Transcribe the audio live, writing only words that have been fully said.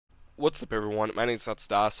What's up everyone, my name is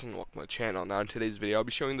Dawson, and welcome to the channel. Now in today's video I'll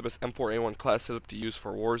be showing the best M4A1 class setup to use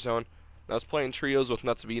for Warzone. Now I was playing trios with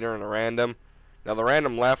Nuts Beater and a random. Now the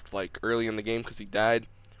random left like early in the game because he died.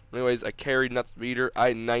 Anyways, I carried Nuts Beater. I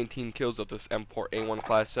had 19 kills with this M4A1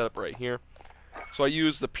 class setup right here. So I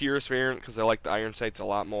used the Pierce variant because I like the iron sights a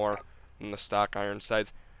lot more than the stock iron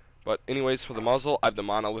sights. But anyways, for the muzzle I have the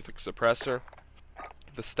monolithic suppressor,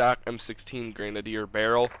 the stock M16 Grenadier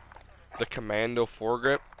barrel, the Commando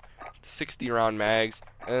foregrip, 60 round mags,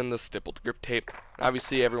 and the stippled grip tape.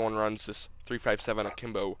 Obviously everyone runs this 357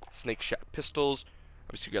 Akimbo snake shot pistols.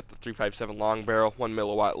 Obviously you got the 357 long barrel, 1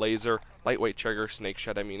 milliwatt laser, lightweight trigger, snake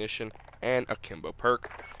shot ammunition, and Akimbo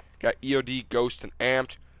perk. Got EOD, ghost, and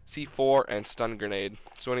amped, C4, and stun grenade.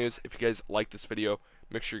 So anyways, if you guys like this video,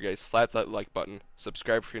 make sure you guys slap that like button,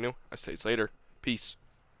 subscribe if you're new. I'll see you later. Peace.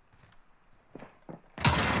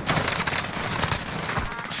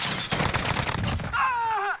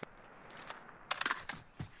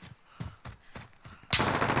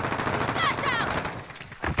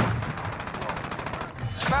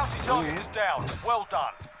 Bounty target is down. Well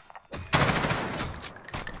done.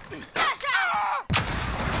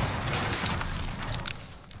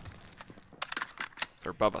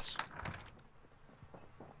 They're above us.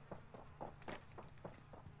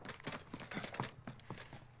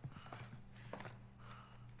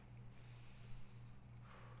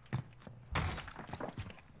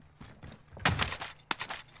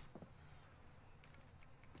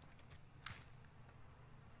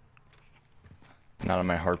 Not on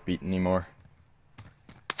my heartbeat anymore.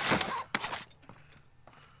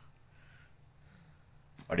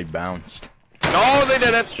 But he bounced. No, they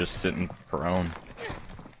didn't. It's just sitting prone.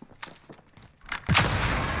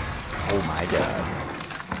 Oh my god.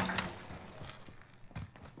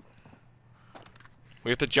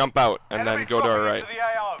 We have to jump out and then go to our right.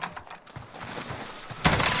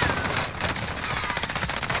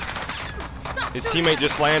 His teammate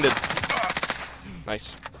just landed.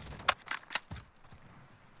 Nice.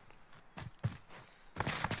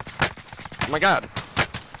 Oh my god.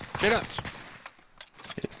 Get up.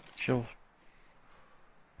 Chill.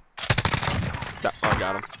 Oh, I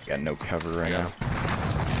got him. Got no cover right now.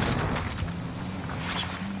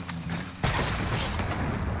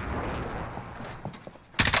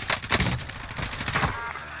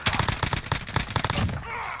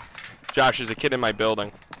 Josh, there's a kid in my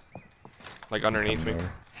building. Like underneath me.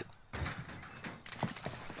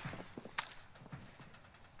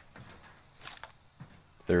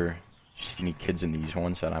 There any kids in these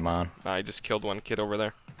ones that I'm on? I just killed one kid over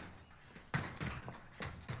there. Oh,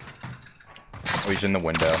 he's in the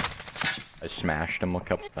window. I smashed him a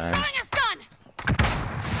couple times.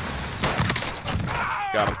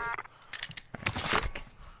 Got him.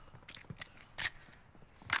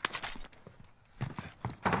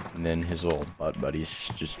 And then his little butt buddies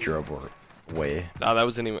just drove away. Oh, that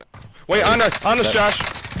wasn't even. Wait, on us, Josh.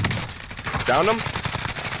 Downed him.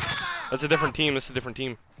 That's a different team. This is a different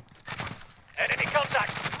team. Enemy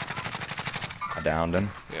contact. I downed him.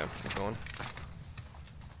 Yeah, keep going.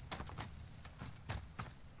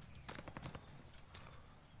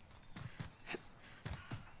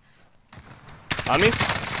 On me.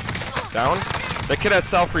 Down. That kid has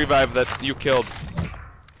self-revive that you killed.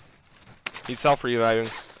 He's self-reviving.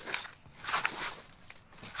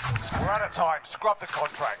 We're out of time. Scrub the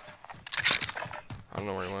contract. I don't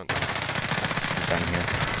know where he went. He's down here.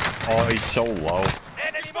 Oh, he's so low.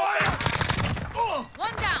 Enemy fire.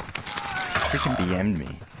 One down. Freaking BM'd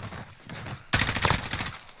me.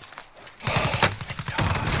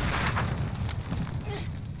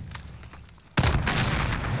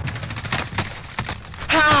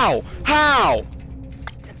 How? How?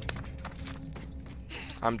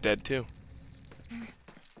 I'm dead too.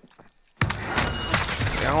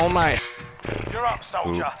 Oh my. You're up,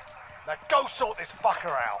 soldier. Ooh. Now go sort this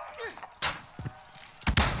fucker out.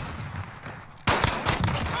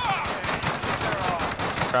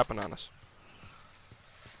 Crapping on us.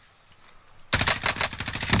 I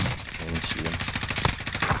didn't see him.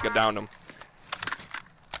 Get downed him.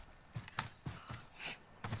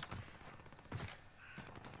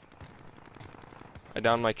 I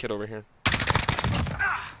downed my kid over here.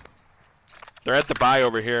 They're at the buy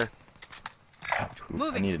over here.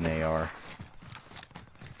 I need an AR.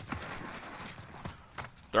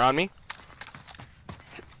 They're on me.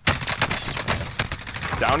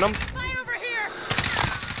 Downed them. Fire over here.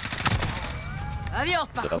 Adios,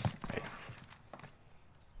 pajo.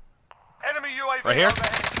 Enemy UAV Right here?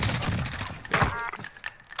 overhead.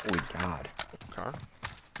 Holy god. Car.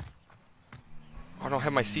 Oh, I don't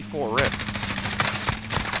have my C4 ripped.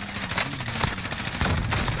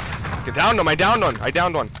 Get downed him. I downed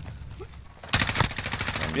one.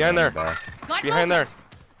 Behind there. Back. Got Behind there. movement.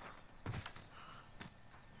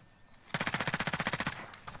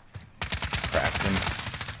 Cracked him.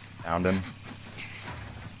 Found him.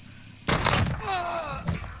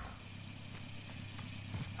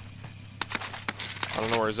 I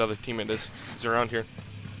don't know where his other teammate is. He's around here.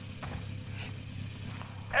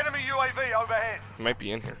 Enemy UAV overhead. He might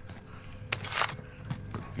be in here.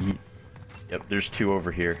 Yep, there's two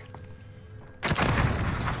over here.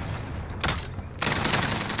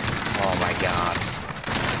 Oh my god.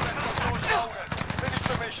 Finish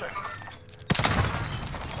the mission.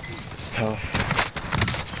 It's tough.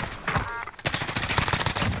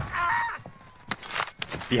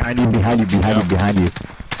 Behind you, behind you, behind you, behind you.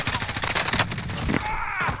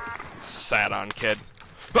 Sat on, kid.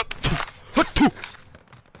 I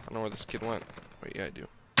don't know where this kid went. Wait, yeah, I do.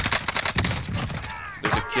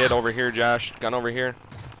 There's a kid over here, Josh. Gun over here.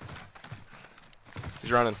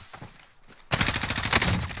 He's running.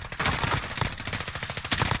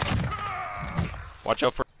 Watch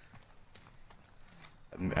out for.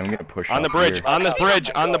 I'm gonna push On the up bridge, here. on the bridge,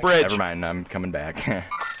 on the bridge. Never mind, I'm coming back.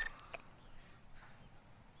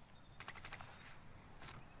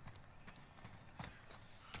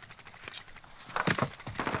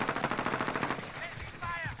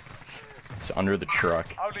 It's under the truck.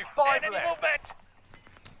 Only 5 left.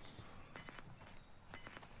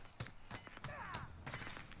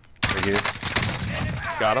 Right here.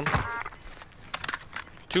 Got him.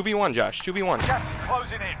 2v1, Josh. 2v1. Gas is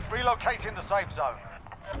closing in. Relocating the safe zone.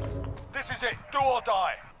 This is it. Do or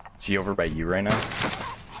die. Is he over by you right now?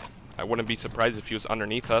 I wouldn't be surprised if he was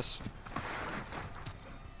underneath us.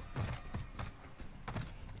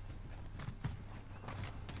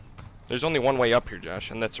 There's only one way up here, Josh,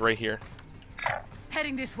 and that's right here.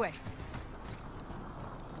 Heading this way.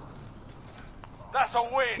 That's a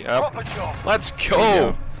win. Yep. Proper job. Let's There you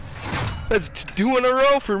go. go. That's 2 in a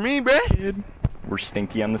row for me, bruh. Kid, we're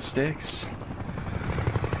stinky on the sticks.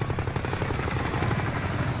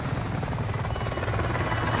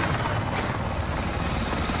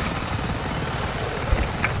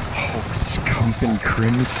 Oh, scump and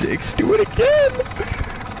crim 6, do it again!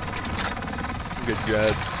 Good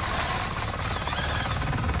job.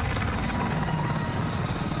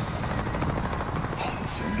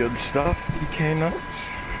 Some good stuff, DK nuts.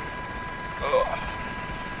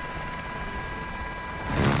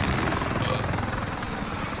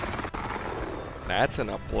 That's an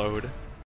upload.